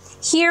Tambi,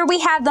 here we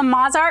have the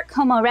MozArt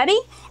Komorebi,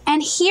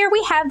 and here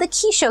we have the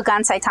Kissho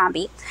Gansai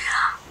Tambi.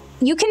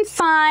 You can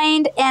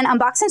find an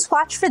unboxing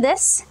swatch for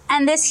this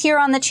and this here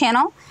on the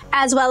channel,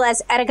 as well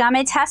as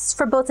origami tests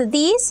for both of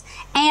these,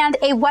 and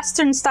a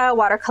Western style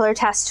watercolor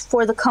test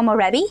for the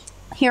Komorebi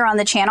here on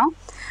the channel.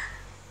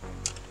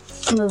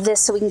 Move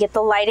this so we can get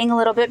the lighting a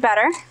little bit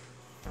better.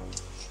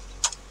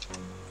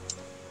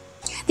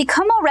 The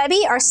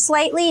Komorebi are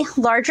slightly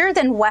larger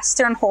than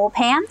Western hole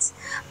pans,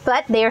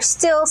 but they are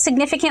still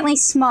significantly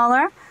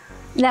smaller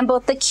than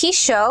both the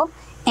Kissho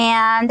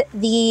and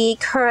the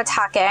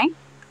Kuretake.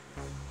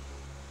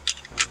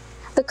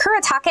 The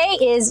Kuretake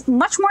is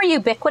much more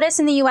ubiquitous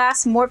in the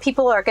US. More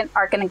people are going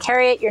to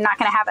carry it. You're not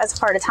going to have as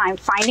hard a time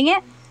finding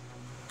it.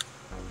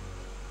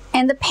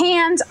 And the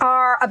pans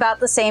are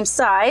about the same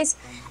size.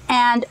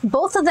 And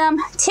both of them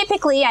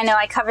typically, I know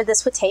I covered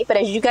this with tape, but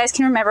as you guys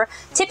can remember,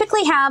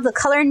 typically have the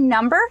color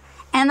number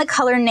and the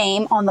color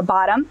name on the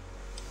bottom.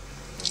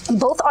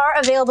 Both are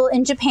available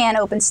in Japan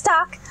open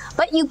stock,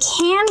 but you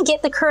can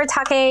get the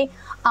Kuretake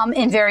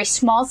in very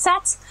small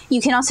sets. You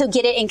can also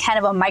get it in kind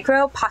of a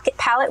micro pocket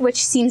palette,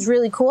 which seems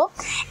really cool.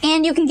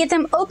 And you can get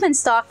them open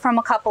stock from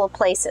a couple of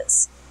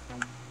places.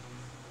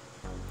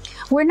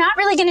 We're not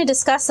really going to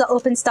discuss the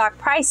open stock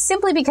price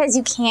simply because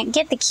you can't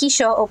get the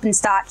Kissho open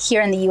stock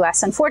here in the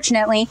US,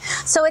 unfortunately,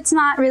 so it's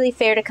not really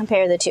fair to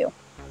compare the two.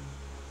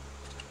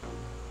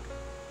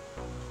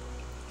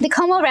 The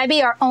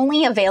Komorebi are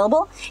only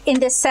available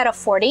in this set of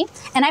 40,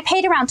 and I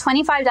paid around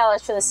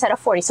 $25 for the set of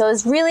 40, so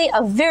it's really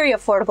a very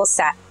affordable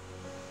set.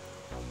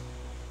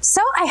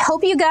 So I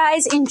hope you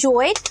guys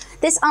enjoyed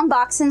this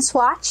unboxing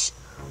swatch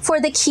for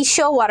the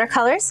Kissho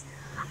watercolors.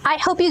 I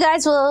hope you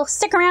guys will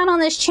stick around on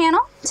this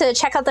channel to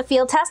check out the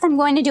field test. I'm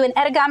going to do an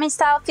origami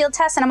style field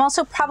test, and I'm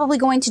also probably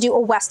going to do a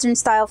Western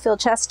style field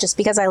test just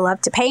because I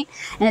love to paint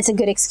and it's a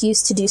good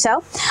excuse to do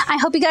so. I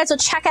hope you guys will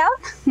check out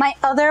my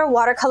other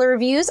watercolor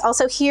reviews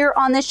also here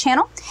on this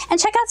channel, and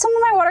check out some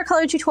of my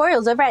watercolor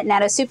tutorials over at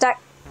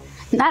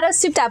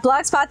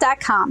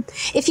natosoup.blogspot.com.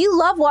 If you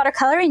love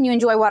watercolor and you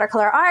enjoy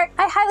watercolor art,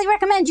 I highly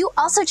recommend you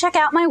also check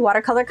out my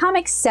watercolor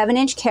comic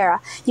 7-inch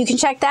Kara. You can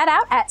check that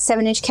out at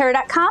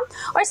 7inchkara.com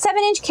or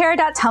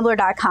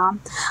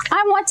 7inchkara.tumblr.com.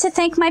 I want to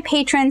thank my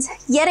patrons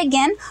yet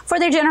again for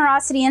their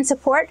generosity and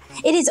support.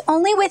 It is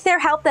only with their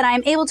help that I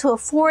am able to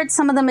afford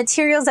some of the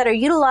materials that are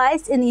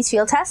utilized in these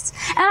field tests.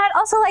 And I'd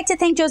also like to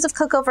thank Joseph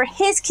Coco for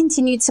his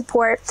continued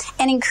support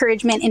and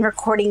encouragement in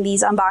recording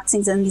these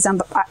unboxings and these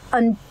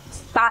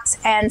box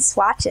and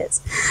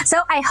swatches.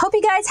 So I hope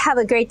you guys have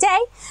a great day.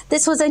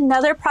 This was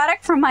another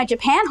product from my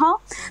Japan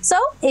haul. So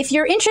if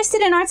you're interested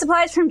in art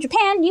supplies from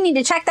Japan, you need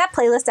to check that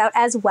playlist out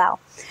as well.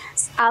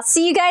 I'll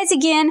see you guys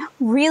again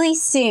really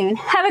soon.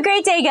 Have a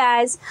great day,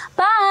 guys.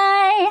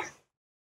 Bye.